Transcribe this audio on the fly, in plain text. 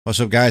What's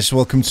up, guys?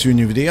 Welcome to a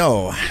new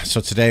video.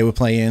 So today we're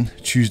playing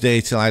Tuesday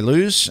Till I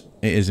Lose.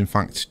 It is in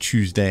fact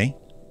Tuesday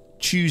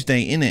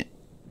in it.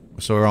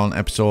 So we're on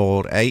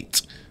episode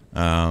 8.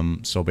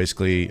 So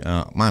basically,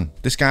 man,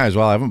 this guy as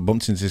well, I haven't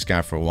bumped into this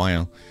guy for a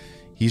while.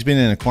 He's been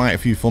in quite a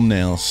few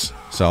thumbnails,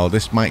 so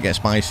this might get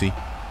spicy.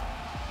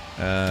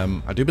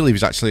 I do believe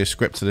he's actually a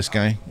script to this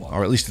guy,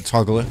 or at least a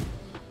toggler.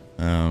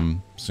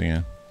 So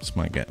yeah, this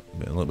might get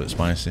a little bit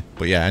spicy.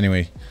 But yeah,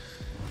 anyway,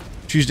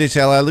 Tuesday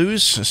till I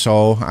lose,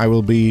 so I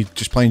will be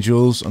just playing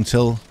duels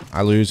until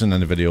I lose, and then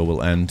the video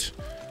will end.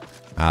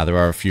 There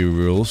are a few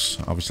rules.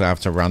 Obviously, I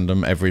have to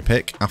random every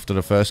pick after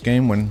the first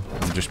game when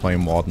I'm just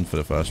playing Warden for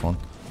the first one.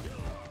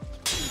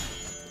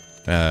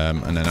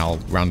 And then I'll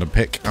random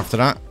pick after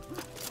that.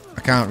 I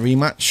can't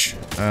rematch.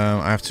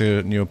 I have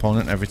to new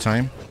opponent every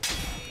time.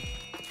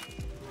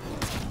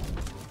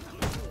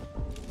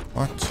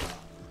 What?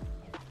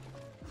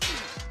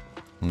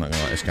 I'm not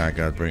gonna let this guy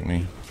guard break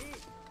me.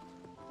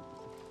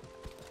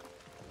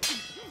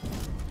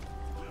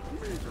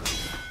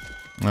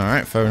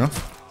 Alright, fair enough.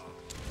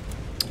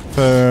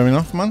 Fair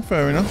enough, man,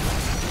 fair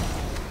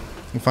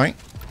enough. We'll fight.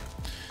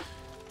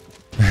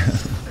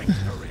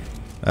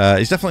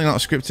 He's definitely not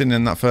scripting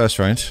in that first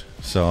round,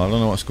 so I don't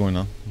know what's going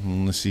on.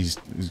 Unless he's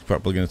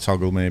probably going to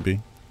toggle,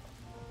 maybe.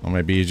 Or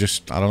maybe he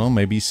just, I don't know,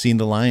 maybe he's seen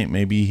the light.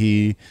 Maybe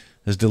he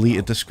has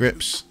deleted the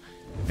scripts.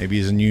 Maybe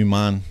he's a new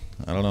man.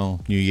 I don't know.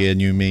 New year,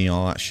 new me,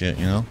 all that shit,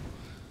 you know?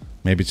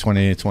 Maybe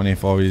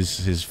 2024 is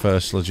his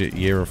first legit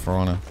year of For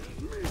Honor.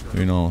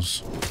 Who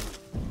knows?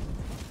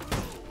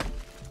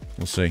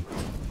 We'll see.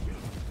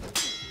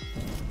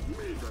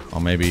 Or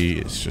maybe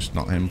it's just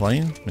not him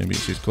playing. Maybe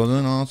it's his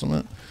cousin or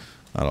something.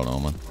 I don't know,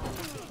 man.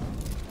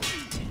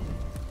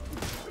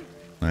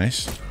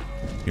 Nice.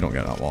 You don't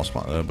get that wall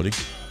spot there, buddy.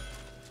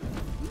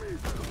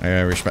 I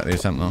respect the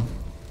attempt, though.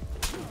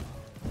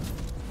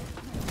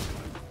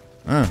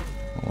 Ah,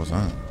 what was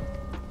that?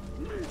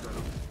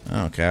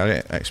 Okay, I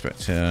didn't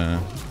expect. I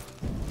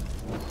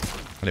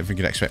didn't think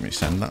you'd expect me to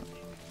send that.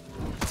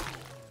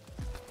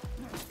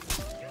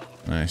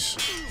 Nice.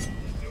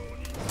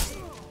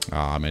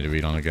 Ah, I made a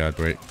read on a guard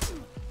break.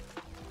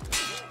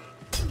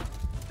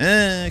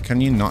 Can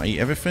you not eat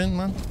everything,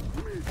 man?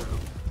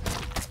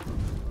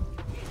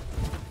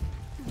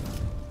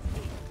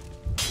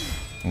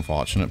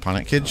 Unfortunate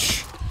panic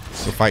kids.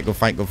 Go fight, go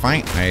fight, go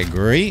fight. I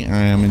agree. I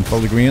am in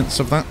full agreement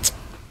of that.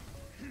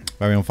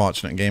 Very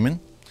unfortunate gaming.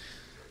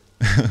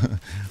 I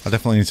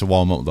definitely need to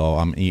warm up, though.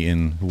 I'm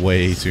eating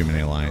way too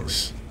many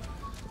lights.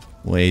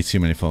 Way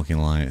too many fucking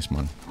lights,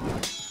 man.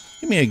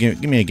 Give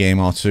me a game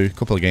or two, a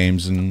couple of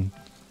games, and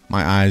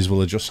my eyes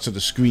will adjust to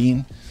the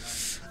screen,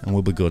 and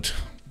we'll be good.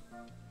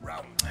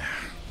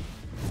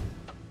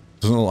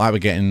 Doesn't look like we're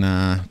getting.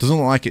 Doesn't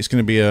look like it's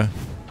going to be a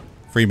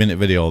 3-minute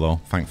video, though.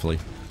 Thankfully,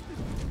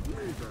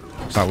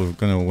 looks like we're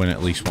going to win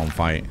at least one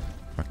fight.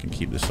 If I can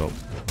keep this up.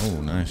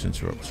 Oh, nice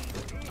interrupt.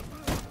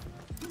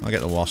 I'll get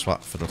the war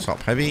spot for the top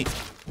heavy.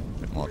 A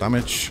bit more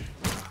damage.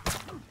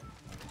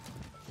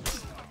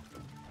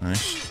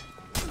 Nice.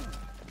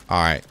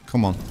 Alright,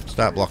 come on.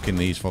 Start blocking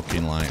these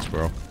fucking lights,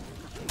 bro.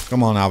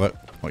 Come on, Havok.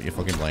 What are you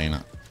fucking playing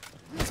at?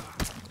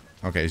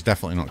 Okay, he's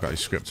definitely not got his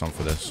script on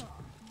for this.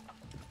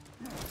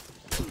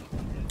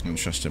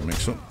 Interesting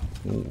mix-up.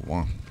 Oh,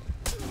 wow.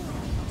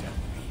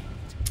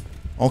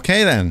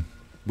 Okay, then.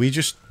 We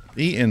just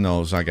eating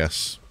those, I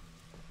guess.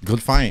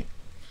 Good fight.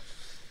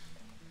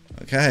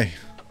 Okay.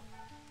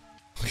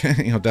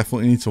 Okay, I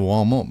definitely need to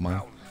warm up,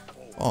 man.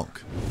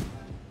 Fuck.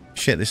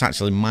 Shit, this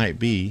actually might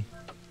be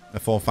a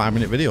 4 or 5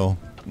 minute video.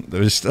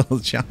 There is still a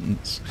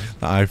chance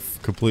that I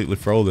completely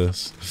throw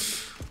this.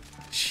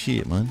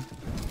 Shit, man.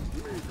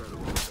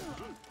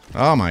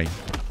 Oh my. Do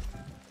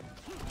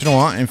you know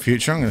what? In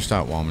future, I'm going to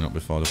start warming up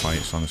before the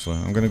fights, honestly.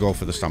 I'm going to go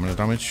for the stamina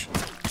damage.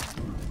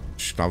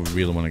 I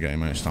really want to get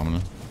him out of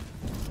stamina.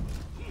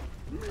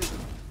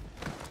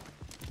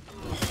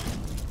 Oh,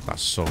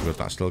 that's so good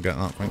that I still get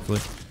that, thankfully.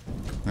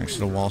 Next to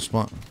the wall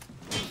spot.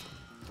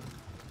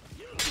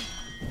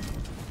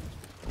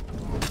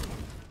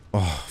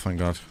 Oh, thank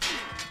God.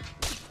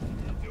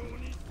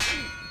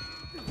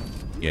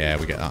 Yeah,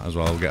 we get that as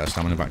well. We'll get our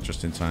stamina back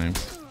just in time.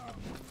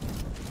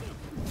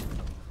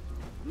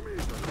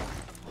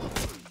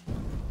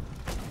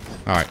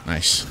 Alright,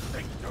 nice.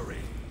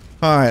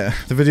 Alright,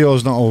 the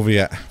video's not over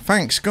yet.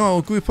 Thanks,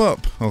 go, group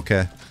up.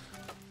 Okay.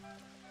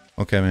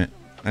 Okay, mate.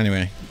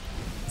 Anyway.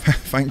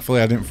 Thankfully,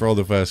 I didn't throw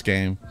the first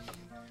game.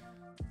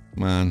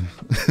 Man.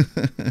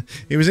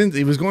 he was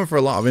going for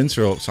a lot of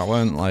interrupts. I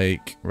weren't,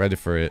 like, ready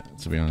for it,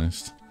 to be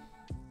honest.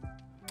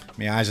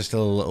 My eyes are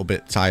still a little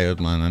bit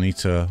tired, man. I need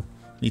to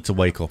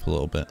wake up a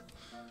little bit.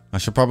 I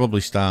should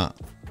probably start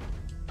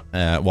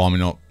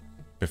warming up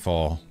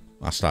before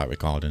I start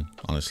recording,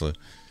 honestly.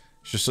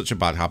 It's just such a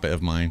bad habit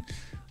of mine.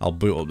 I'll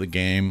boot up the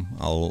game,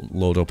 I'll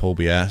load up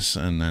OBS,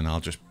 and then I'll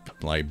just,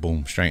 like,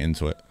 boom, straight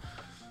into it.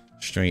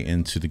 Straight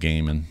into the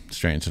game and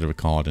straight into the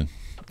recording.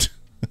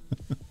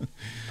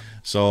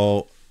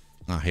 So,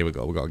 here we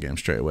go. We got to get him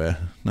straight away.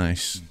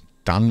 Nice.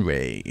 Dan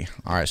Ray.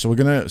 Alright,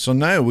 so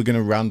now we're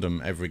gonna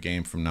random every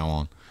game from now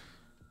on.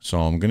 So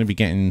I'm going to be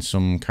getting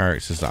some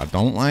characters that I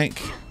don't like.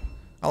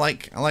 I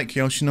like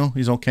Yoshino,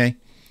 he's okay.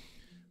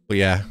 But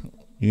yeah,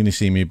 you're going to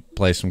see me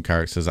play some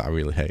characters that I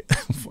really hate.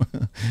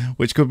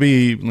 Which could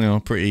be, you know,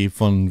 pretty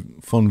fun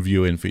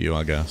viewing for you,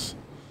 I guess.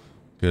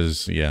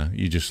 Because, yeah,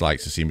 you just like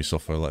to see me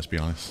suffer, let's be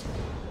honest.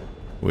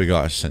 We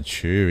got a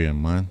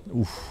Centurion, man.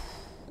 Oof.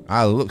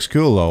 Ah, it looks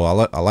cool, though.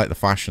 I like the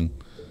fashion.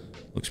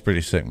 Looks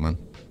pretty sick, man.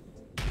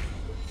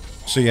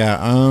 So, yeah,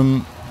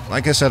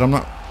 like I said, I'm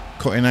not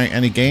cutting out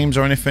any games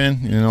or anything.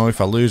 You know,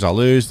 if I lose, I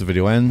lose. The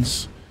video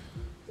ends.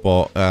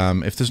 But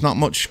if there's not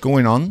much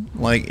going on,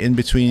 like, in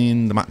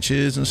between the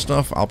matches and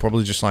stuff, I'll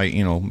probably just, like,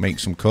 you know, make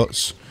some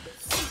cuts.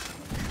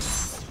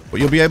 But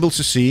you'll be able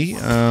to see,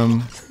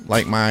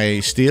 like,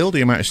 my steel,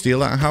 the amount of steel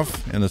that I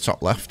have in the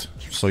top left.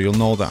 So you'll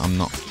know that I'm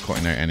not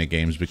cutting out any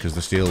games because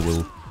the steel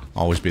will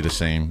always be the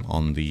same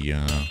on the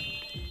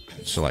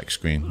select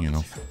screen, you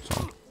know.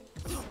 So,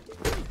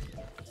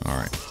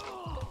 alright.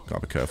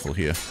 Gotta be careful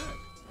here.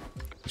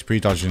 He's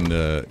pre-dodging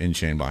the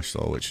in-chain bash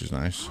though, which is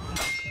nice.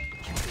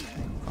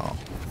 Oh.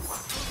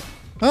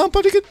 Oh,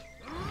 pretty good.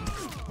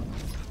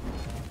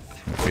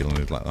 I'm feeling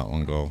he'd let that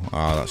one go.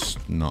 Ah, that's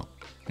not...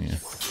 Yeah.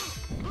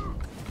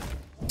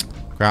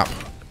 Crap.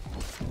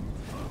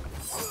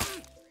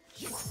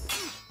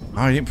 Oh,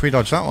 I didn't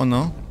pre-dodge that one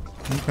though.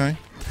 Okay.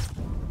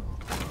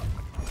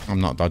 I'm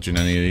not dodging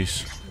any of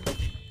these.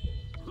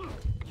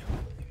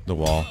 The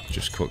wall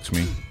just cooked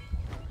me.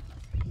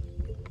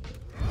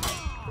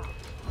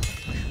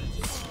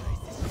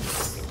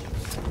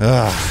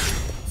 Ugh.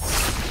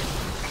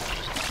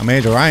 I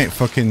made a right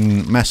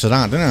fucking mess of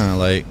that, didn't I?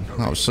 Like,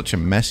 that was such a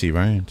messy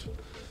round.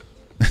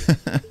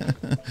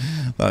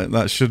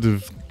 that should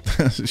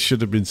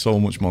have been so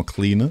much more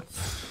cleaner.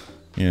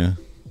 Yeah.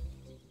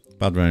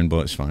 Bad round, but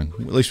it's fine.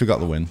 At least we got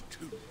the win.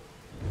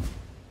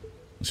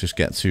 Let's just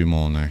get 2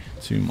 more now.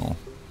 2 more.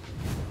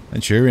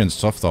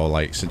 Centurion's tough though.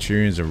 Like,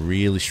 Centurion's a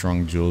really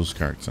strong Jules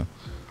character.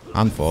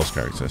 And Force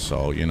character.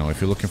 So, you know,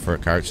 if you're looking for a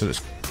character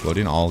that's good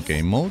in all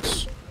game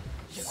modes,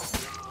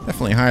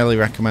 definitely highly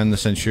recommend the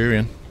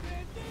Centurion.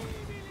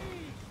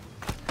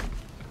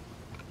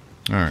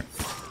 Alright.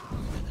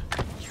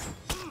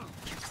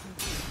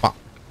 Ah.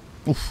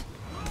 Oof.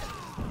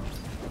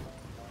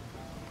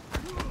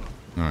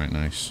 Alright,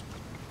 nice.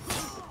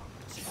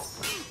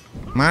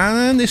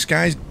 Man, this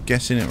guy's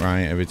guessing it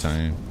right every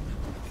time.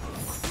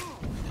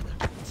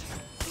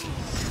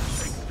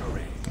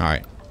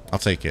 Alright, I'll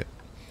take it.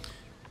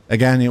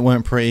 Again, it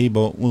weren't pretty,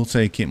 but we'll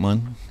take it,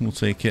 man. We'll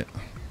take it.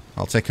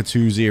 I'll take a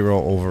 2-0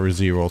 over a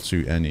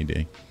 0-2 any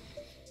day.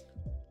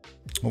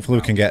 Hopefully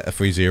we can get a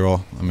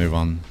 3-0 and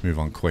move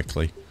on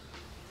quickly.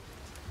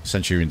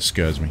 Centurion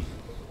scares me.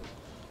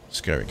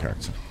 Scary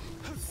character.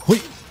 Hui!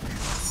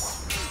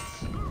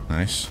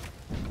 Nice.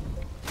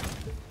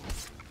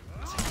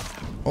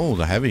 Oh,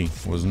 the heavy.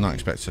 Was not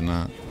expecting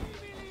that.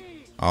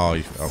 Oh,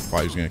 I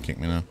thought he was going to kick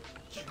me now.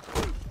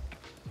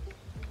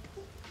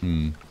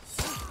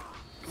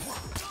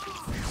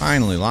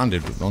 Finally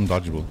landed, but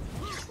undodgeable.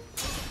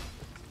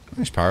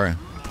 Nice parry.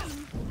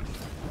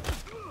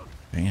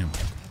 Damn.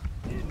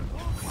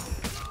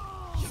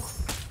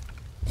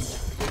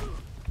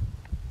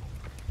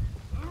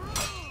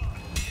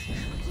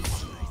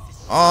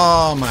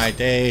 Oh my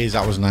days,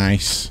 that was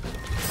nice.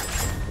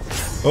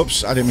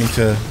 Oops, I didn't mean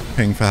to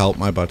ping for help,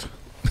 my bad.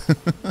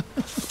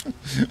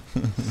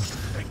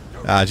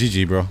 Ah,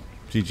 GG, bro.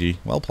 GG.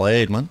 Well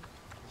played, man.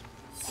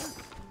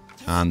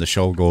 And the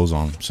show goes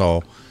on.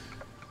 So,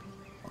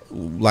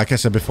 like I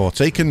said before,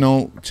 take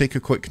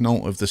a quick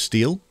note of the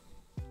steel.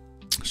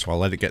 So I'll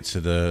let it get to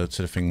the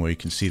thing where you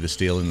can see the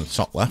steel in the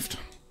top left.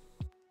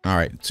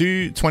 Alright,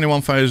 to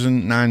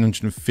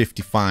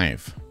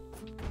 21,955.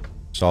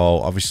 So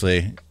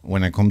obviously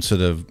when I come to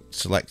the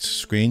select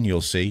screen, you'll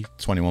see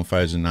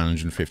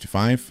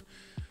 21,955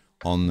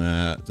 on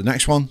the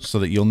next one, so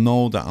that you'll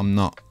know that I'm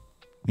not,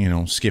 you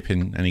know,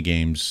 skipping any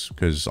games,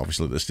 because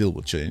obviously the steel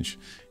would change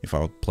if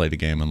I played a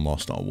game and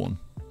lost or won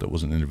that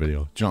wasn't in the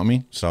video. Do you know what I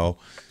mean? So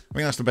I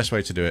think that's the best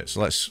way to do it.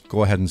 So let's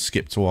go ahead and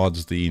skip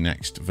towards the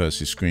next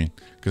versus screen,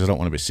 because I don't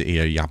want to be sitting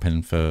here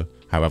yapping for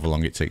however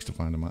long it takes to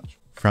find a match.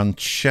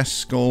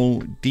 Francesco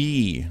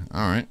D.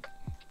 Alright.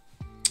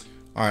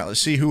 Alright,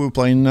 let's see who we're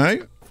playing now.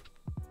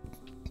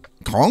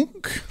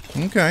 Conk?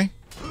 Okay.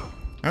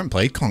 I haven't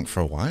played Conk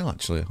for a while,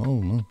 actually.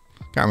 Oh, no.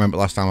 Can't remember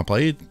the last time I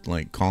played,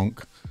 like,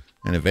 Conk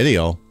in a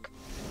video.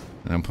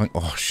 And I'm playing...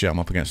 Oh, shit, I'm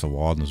up against the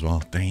Warden as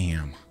well.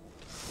 Damn.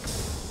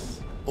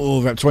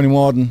 Oh, Rep 20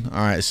 Warden.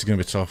 Alright, this is going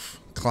to be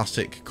tough.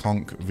 Classic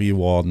Conk v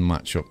Warden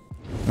matchup.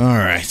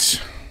 Alright.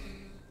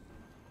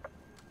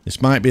 This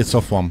might be a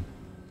tough one.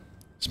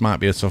 This might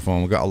be a tough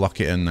one. We've got to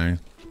lock it in now.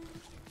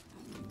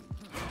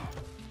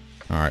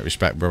 Alright,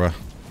 respect, brother.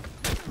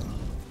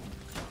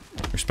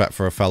 Respect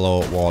for a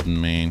fellow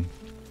Warden main.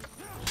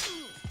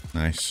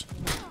 Nice.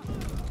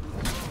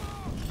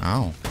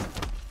 Ow.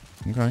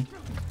 Okay.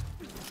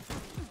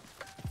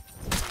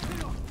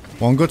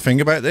 One good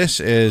thing about this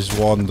is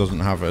Warden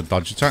doesn't have a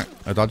dodge attack,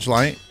 a dodge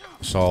light.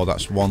 So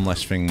that's one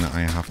less thing that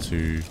I have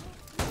to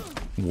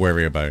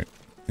worry about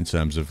in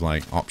terms of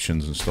like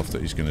options and stuff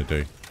that he's going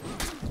to do.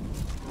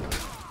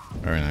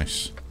 Very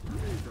nice.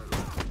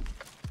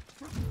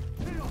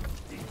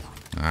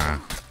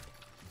 Ah.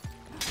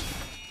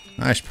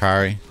 Nice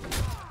parry.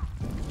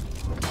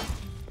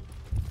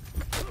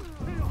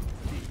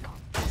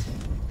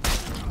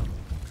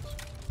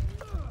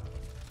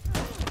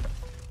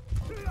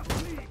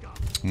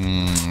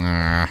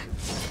 I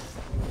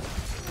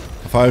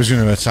thought he was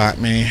going to attack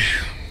me.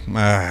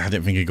 I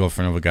didn't think he'd go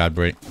for another guard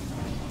break.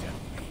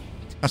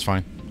 That's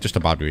fine. Just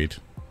a bad read.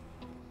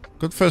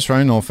 Good first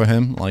round though for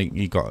him. Like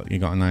he got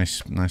a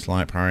nice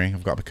light parry.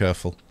 I've got to be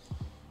careful.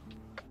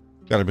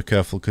 Got to be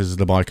careful because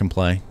the boy can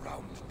play.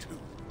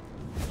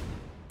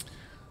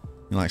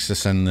 He likes to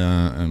send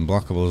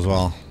unblockable as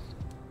well.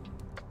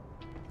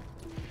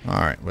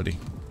 All right, buddy.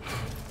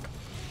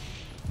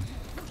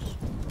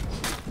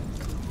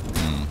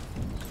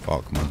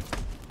 Fuck, man.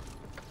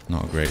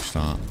 Not a great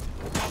start.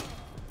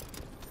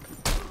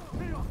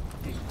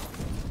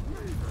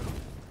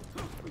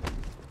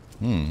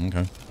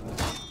 Okay.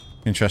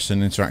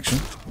 Interesting interaction.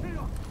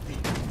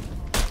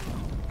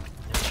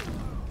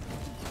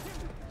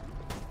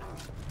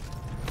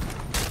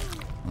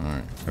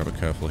 Alright, gotta be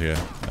careful here.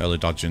 Early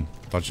dodging.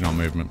 Dodging on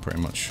movement, pretty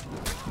much.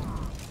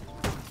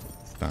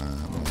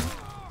 Damn.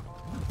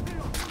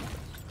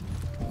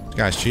 This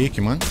guy's cheeky,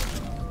 man.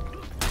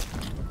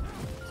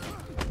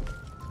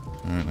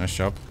 Alright, nice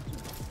job.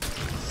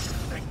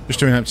 Just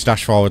doing empty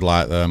dash forward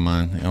like there,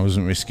 man. I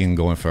wasn't risking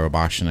going for a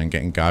bash and then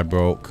getting guard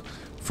broke,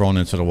 thrown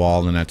into the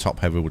wall, and then top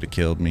heavy would have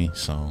killed me,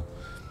 so...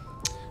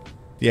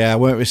 Yeah, I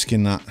weren't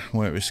risking that.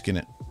 Weren't risking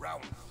it.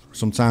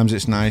 Sometimes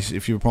it's nice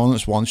if your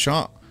opponent's one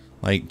shot,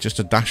 like just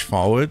a dash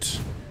forward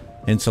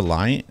into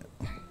light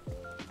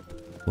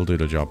will do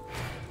the job.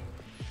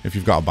 If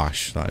you've got a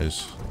bash, that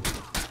is.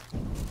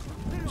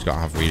 You've got to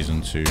have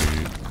reason to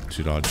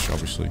dodge,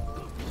 obviously.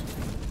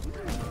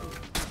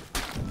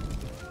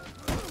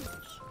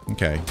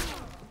 Okay.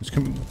 It's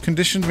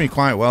conditioned me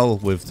quite well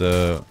with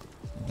the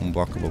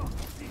unblockable.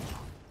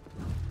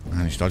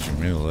 Man, he's dodging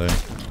really there.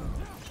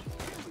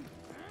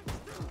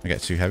 I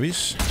get two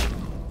heavies,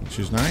 which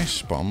is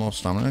nice, but I'm low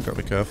stamina,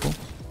 gotta be careful.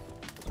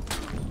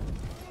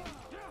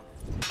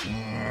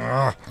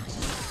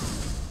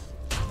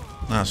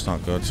 That's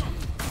not good.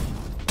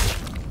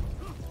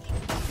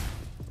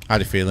 I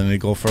had a feeling he'd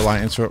go for a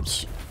light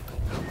interrupt.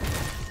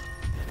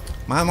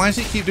 Man, why does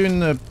he keep doing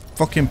the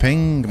fucking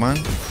ping, man?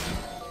 I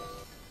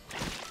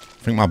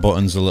think my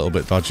button's a little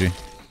bit dodgy.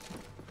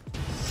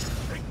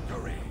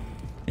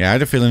 Yeah, I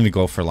had a feeling he'd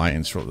go for a light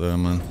interrupt there,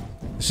 man.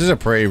 This is a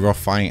pretty rough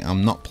fight.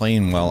 I'm not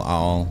playing well at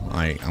all.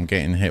 I'm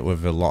getting hit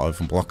with a lot of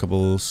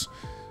unblockables.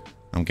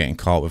 I'm getting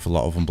caught with a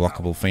lot of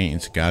unblockable feint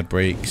into guard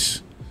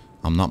breaks.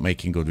 I'm not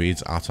making good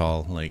reads at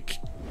all. Like,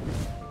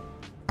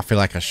 I feel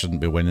like I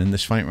shouldn't be winning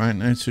this fight right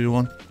now,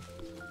 2-1.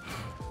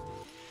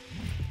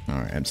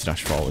 Alright, empty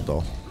dash forward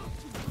though.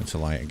 Into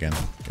light again.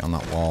 Get on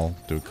that wall.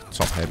 Do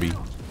top heavy.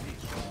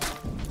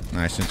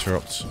 Nice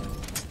interrupt. See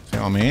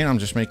what I mean? I'm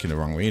just making the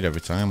wrong read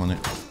every time on it.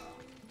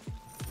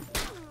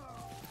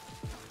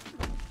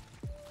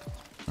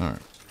 Alright.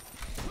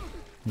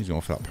 He's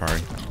going for that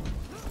parry.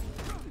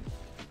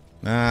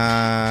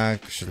 Nah,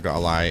 should have got a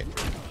light.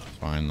 It's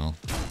fine though.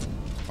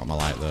 Got my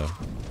light there.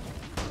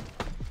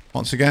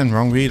 Once again,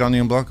 wrong read on the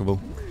unblockable.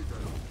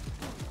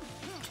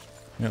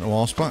 Get the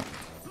wall spot.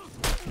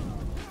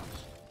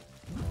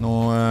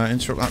 No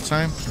interrupt that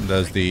time. And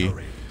there's the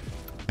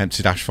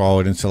empty dash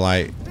forward into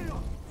light.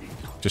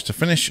 Just to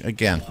finish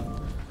again.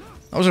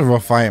 That was a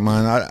rough fight,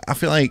 man. I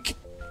feel like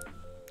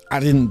I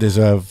didn't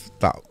deserve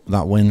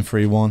that win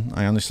 3-1.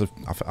 I honestly,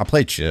 I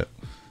played shit.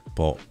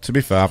 But to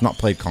be fair, I've not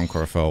played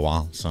Conqueror for a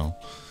while, so.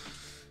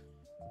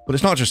 But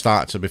it's not just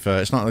that, to be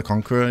fair. It's not the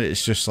Conqueror.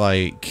 It's just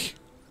like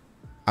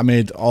I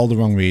made all the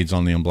wrong reads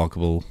on the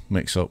unblockable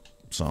mix-up.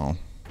 So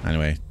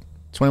anyway,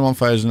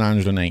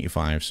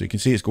 21,985. So you can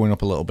see it's going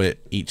up a little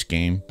bit each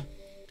game.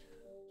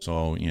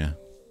 So yeah,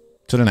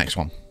 to the next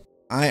one.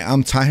 I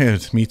am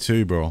tired. Me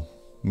too, bro.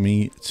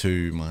 Me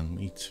too, man.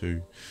 Me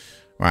too.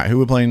 Right, who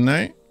we're playing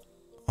now?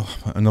 Oh,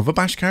 another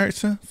bash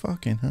character?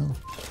 Fucking hell.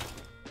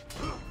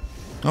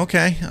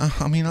 Okay,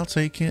 I mean, I'll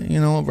take it.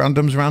 You know,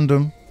 random's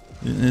random.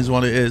 It is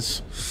what it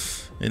is.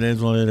 It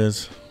is what it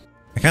is.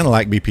 I kind of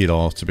like BP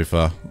though, to be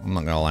fair. I'm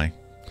not gonna lie.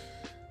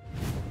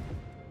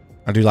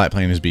 I do like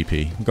playing as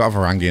BP. I've got a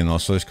Varangian though,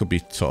 so this could be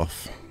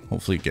tough.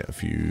 Hopefully get a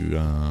few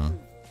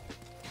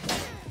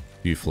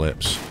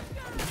flips.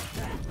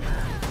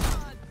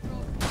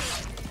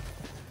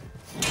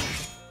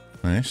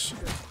 Nice.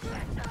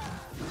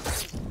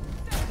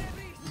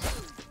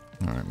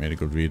 Alright, made a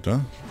good read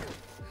there.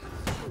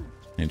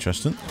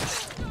 Interesting.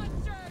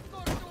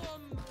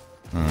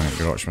 Alright,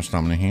 gotta watch my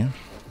stamina here.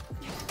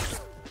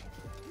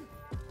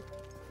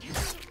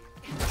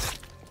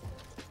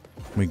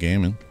 We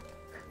gaming.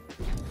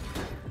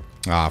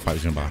 Ah, I thought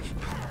he was gonna bash.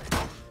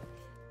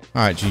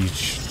 Alright,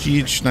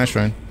 Jeej. Nice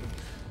round.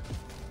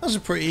 That was a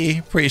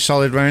pretty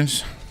solid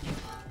round.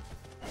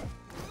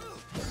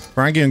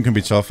 Varangian can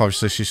be tough,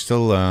 obviously she's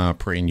still a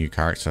pretty new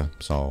character,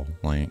 so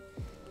like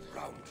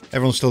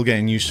everyone's still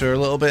getting used to her a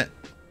little bit.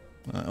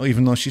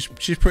 Even though she's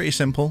pretty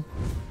simple.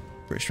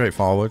 Pretty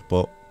straightforward,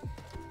 but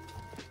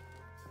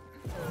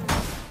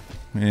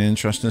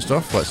interesting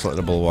stuff. Let's let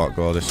the bulwark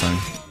go this time.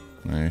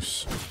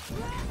 Nice.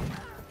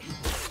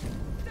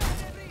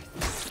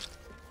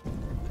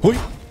 Hoi!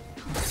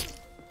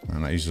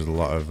 And that uses a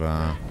lot of...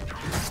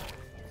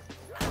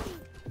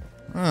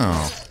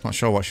 Oh, not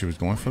sure what she was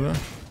going for there.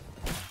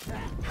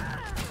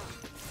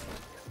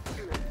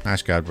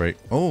 Nice guard break.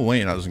 Oh,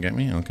 wait, that doesn't get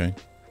me? Okay.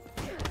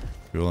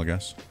 Cool, I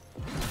guess.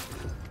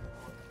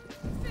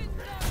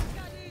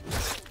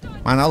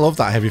 Man, I love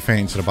that heavy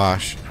feint to the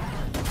bash.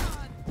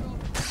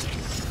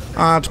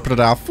 To put it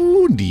out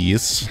for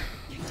this.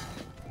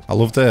 I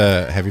love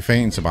the heavy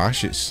feint to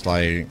bash. It's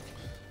like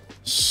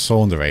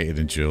so underrated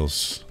in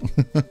duels.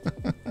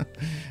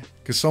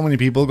 Because so many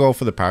people go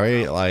for the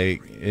parry,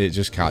 like it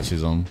just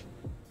catches them.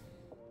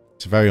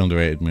 It's a very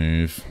underrated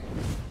move.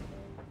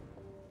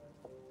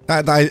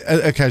 At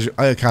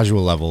a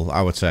casual level,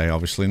 I would say.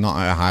 Obviously, not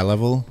at a high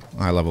level.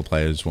 High level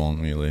players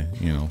won't really,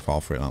 you know,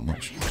 fall for it that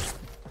much.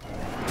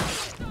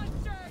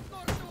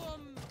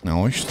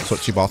 Nice,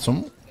 touchy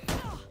bottom.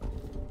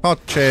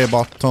 Touchy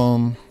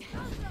bottom.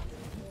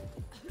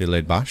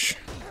 Delayed bash.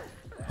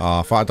 Oh,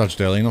 I thought I dodged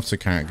early enough to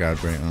can't guard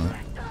break that.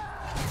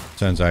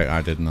 Turns out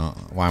I did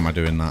not. Why am I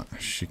doing that?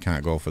 She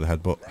can't go for the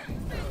headbutt.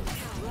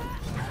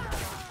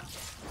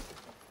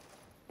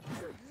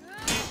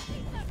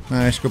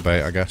 Nice, good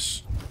bait, I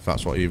guess. If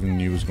that's what even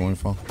you was going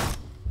for.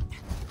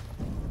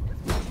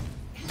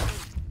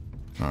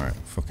 Alright,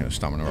 fucking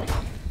stamina up.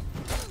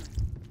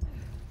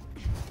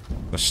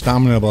 The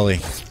stamina bully.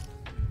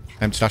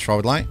 Empty dash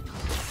forward light.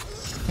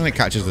 And it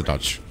catches the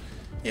dodge.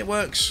 It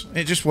works.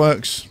 It just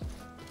works.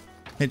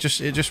 It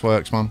just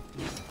works, man.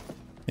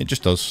 It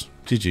just does.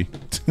 GG.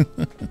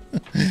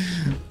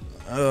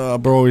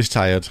 Bro is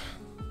tired.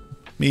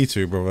 Me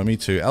too, brother. Me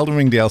too. Elden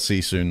Ring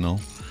DLC soon, though.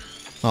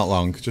 Not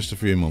long. Just a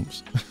few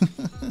months.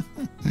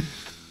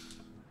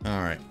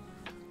 Alright.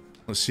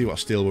 Let's see what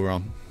steel we're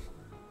on.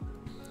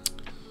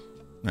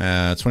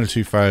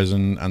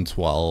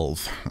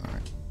 22,012.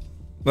 Alright.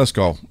 Let's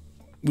go.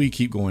 We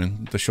keep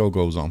going. The show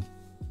goes on.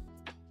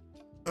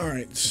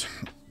 Alright.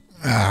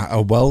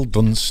 A well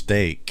done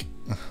steak.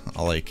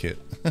 I like it.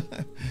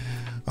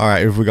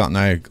 Alright, who have we got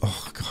now?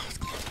 Oh, God.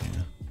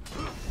 Yeah.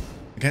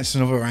 Against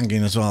another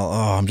ranking as well.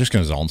 Oh, I'm just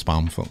going to zone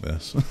spam. Fuck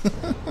this.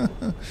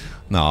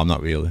 No, I'm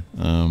not really.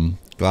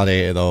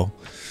 Gladiator, though.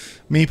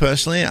 Me,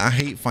 personally, I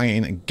hate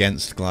fighting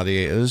against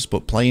gladiators,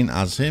 but playing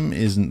as him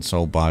isn't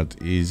so bad.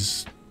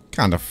 He's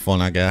kind of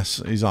fun, I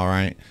guess. He's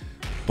alright.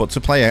 But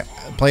to play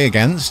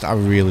against, I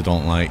really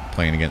don't like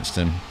playing against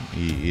him.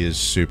 He is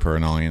super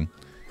annoying.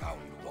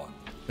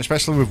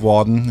 Especially with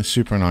Warden, a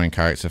super annoying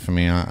character for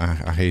me.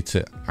 I hate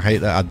it. I hate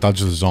that I dodge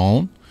the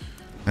zone,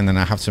 and then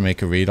I have to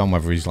make a read on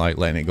whether he's like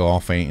letting it go or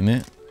feinting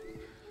it.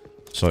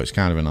 So it's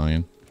kind of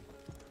annoying.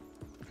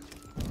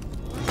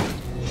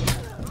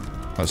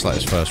 Let's let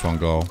this first one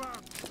go.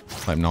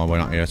 Let him know we're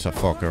not here to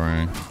fuck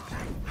around.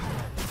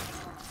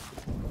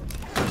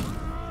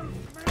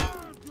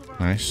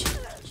 Nice.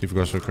 See if he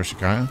goes for a crushing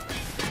counter.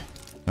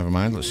 Never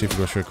mind. Let's see if he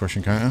goes for a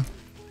crushing counter.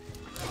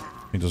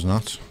 He does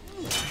not.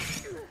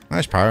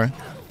 Nice parry.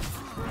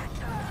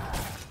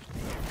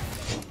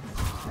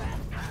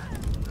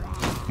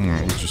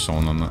 Alright, we're just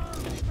sewing on that.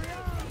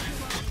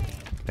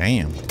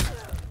 Damn.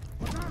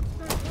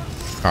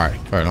 Alright,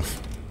 fair enough.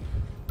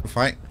 Good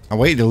fight. I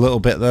waited a little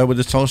bit there with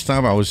the toe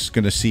stab. I was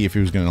going to see if he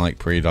was going to like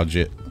pre-dodge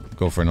it.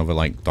 Go for another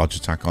like dodge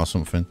attack or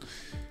something.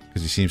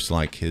 Because he seems to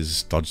like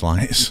his dodge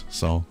lights.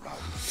 So.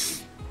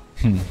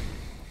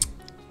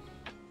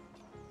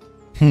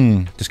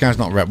 This guy's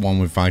not rep 1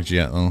 with Vag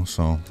yet though.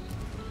 So.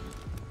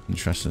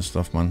 Interesting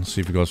stuff, man.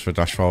 See if he goes for a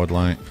dash forward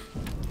light.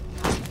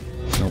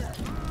 Nope.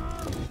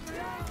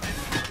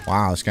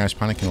 Wow, this guy's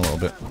panicking a little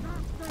bit.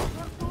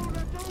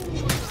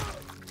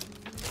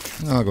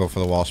 I'll go for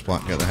the wall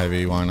splat, get the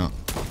heavy, why not?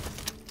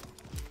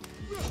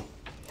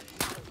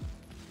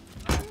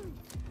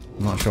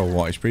 I'm not sure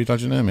what he's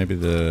pre-dodging there. Maybe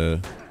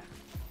the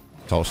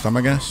toe slam,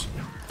 I guess.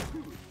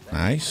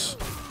 Nice.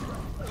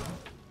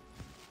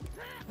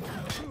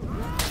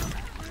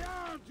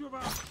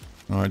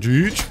 Alright,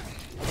 GG.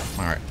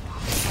 Alright.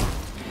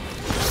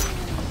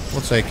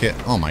 We'll take it.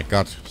 Oh my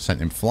god,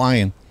 sent him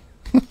flying.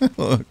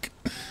 Look.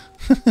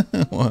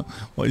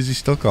 What is he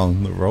stuck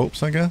on? The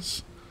ropes, I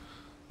guess?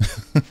 I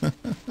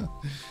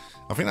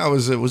think that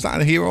was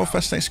that a Hero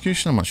Fest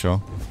execution? I'm not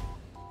sure.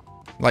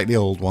 Like the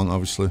old one,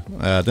 obviously.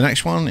 The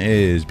next one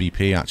is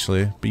BP,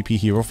 actually. BP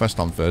Hero Fest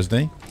on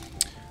Thursday.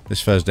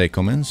 This Thursday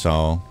coming,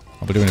 so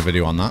I'll be doing a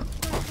video on that.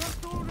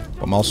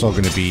 But I'm also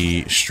going to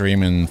be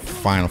streaming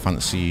Final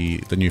Fantasy,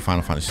 the new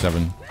Final Fantasy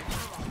VII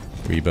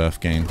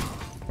Rebirth game.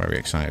 Very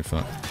excited for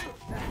that.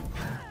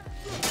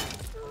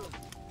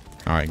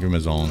 Alright, give him a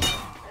zone.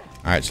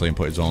 I actually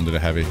input his zone to the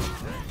heavy.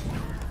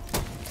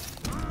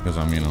 Because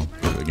I'm, you know,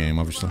 good at the game,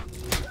 obviously.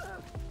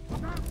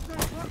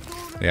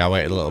 Yeah, I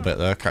waited a little bit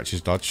there. Catch his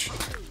dodge.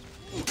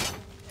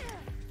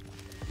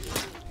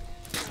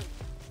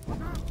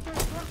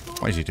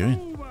 What is he doing?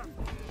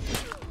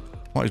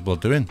 What is Blood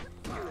doing?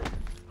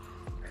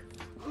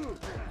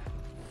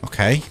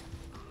 Okay.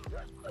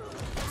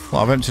 A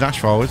lot of empty dash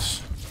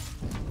forwards.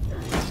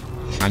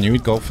 I knew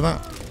he'd go for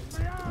that.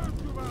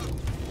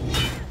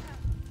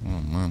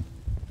 Oh, man.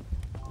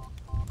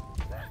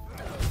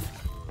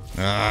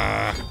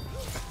 Ah.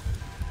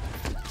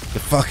 The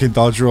fucking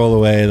dodge roll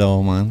away,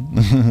 though,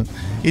 man.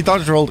 He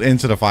dodge rolled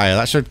into the fire.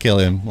 That should kill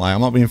him. Like,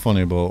 I'm not being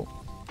funny, but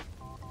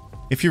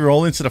if you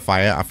roll into the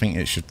fire, I think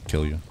it should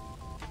kill you.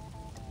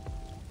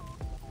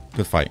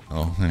 Good fight.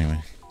 Oh,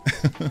 anyway.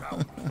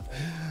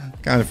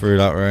 Kind of threw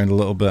that around a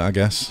little bit, I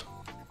guess.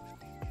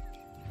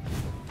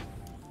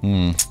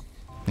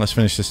 Let's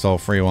finish this all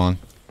 3-1.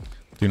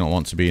 Do not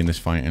want to be in this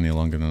fight any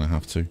longer than I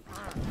have to.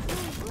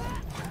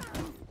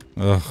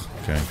 Ugh,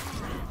 okay.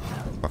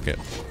 Fuck it.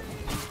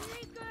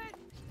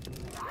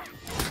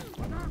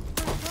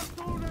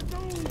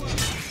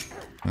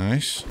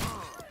 Nice.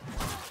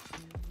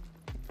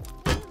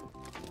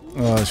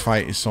 Oh, this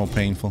fight is so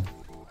painful.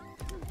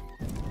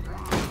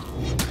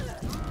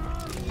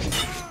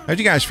 How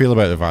do you guys feel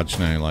about the Vag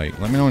now? Like,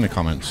 let me know in the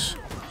comments.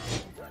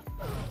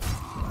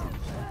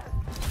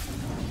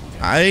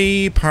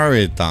 I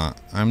parried that.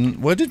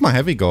 Where did my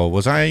heavy go?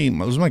 Was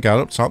my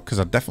guard up top? Because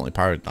I definitely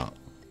parried that.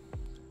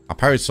 I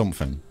parried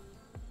something.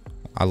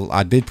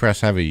 I did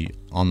press heavy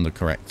on the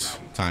correct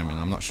timing.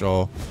 I'm not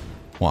sure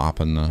what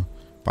happened there.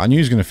 But I knew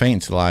he was going to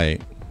faint until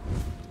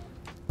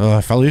oh,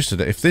 I fell used to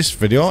it. If this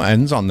video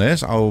ends on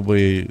this, I'll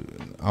be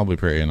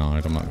pretty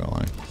annoyed. I'm not gonna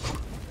lie.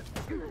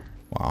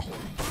 Wow.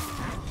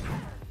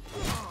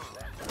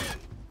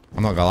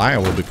 I'm not gonna lie. I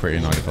will be pretty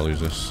annoyed if I lose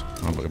this.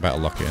 I better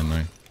lock it in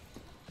now.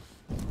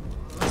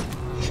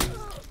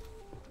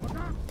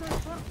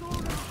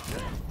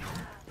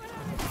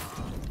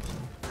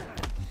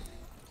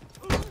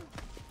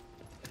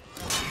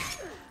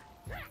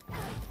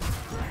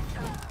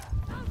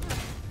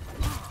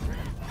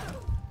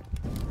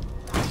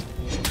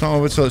 It's not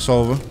over till it's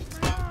over.